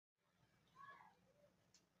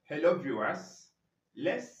Hello viewers,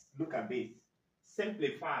 let's look at this.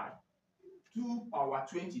 Simplify 2 power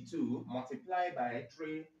 22 multiplied by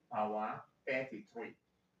 3 power 33,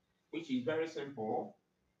 which is very simple.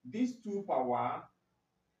 This 2 power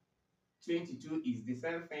 22 is the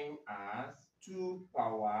same thing as 2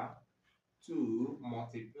 power 2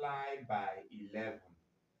 multiplied by 11.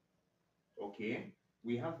 Okay,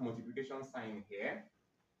 we have multiplication sign here.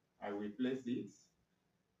 I will place it.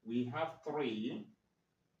 We have 3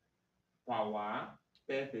 power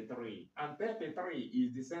 33, and 33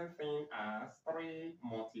 is the same thing as 3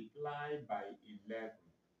 multiplied by 11.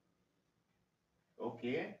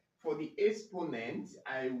 Okay, for the exponent,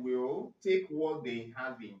 I will take what they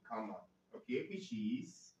have in common, okay, which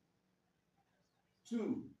is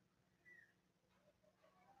 2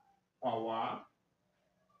 power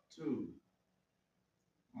 2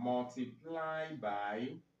 multiplied by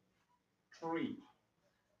 3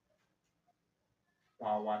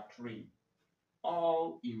 power 3,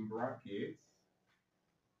 all in brackets,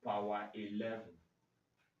 power 11.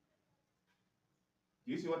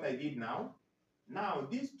 Do you see what I did now? Now,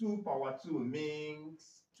 this 2 power 2 means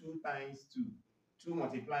 2 times 2. 2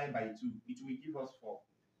 multiplied by 2, it will give us 4.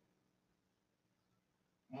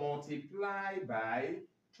 Multiplied by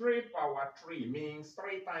 3 power 3 means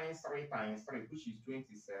 3 times 3 times 3, which is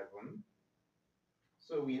 27.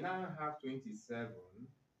 So we now have 27,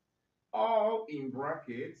 all in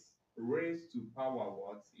brackets, raised to power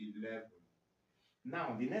what? 11.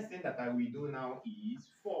 Now, the next thing that I will do now is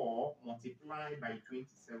 4 multiplied by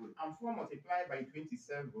 27. And 4 multiplied by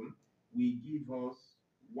 27 will give us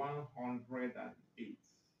 108.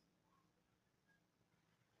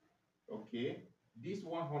 Okay, this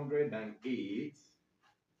 108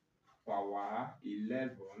 power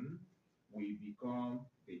 11 will become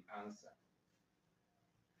the answer.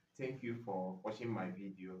 Thank you for watching my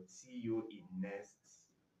video. See you in next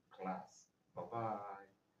class. Bye-bye.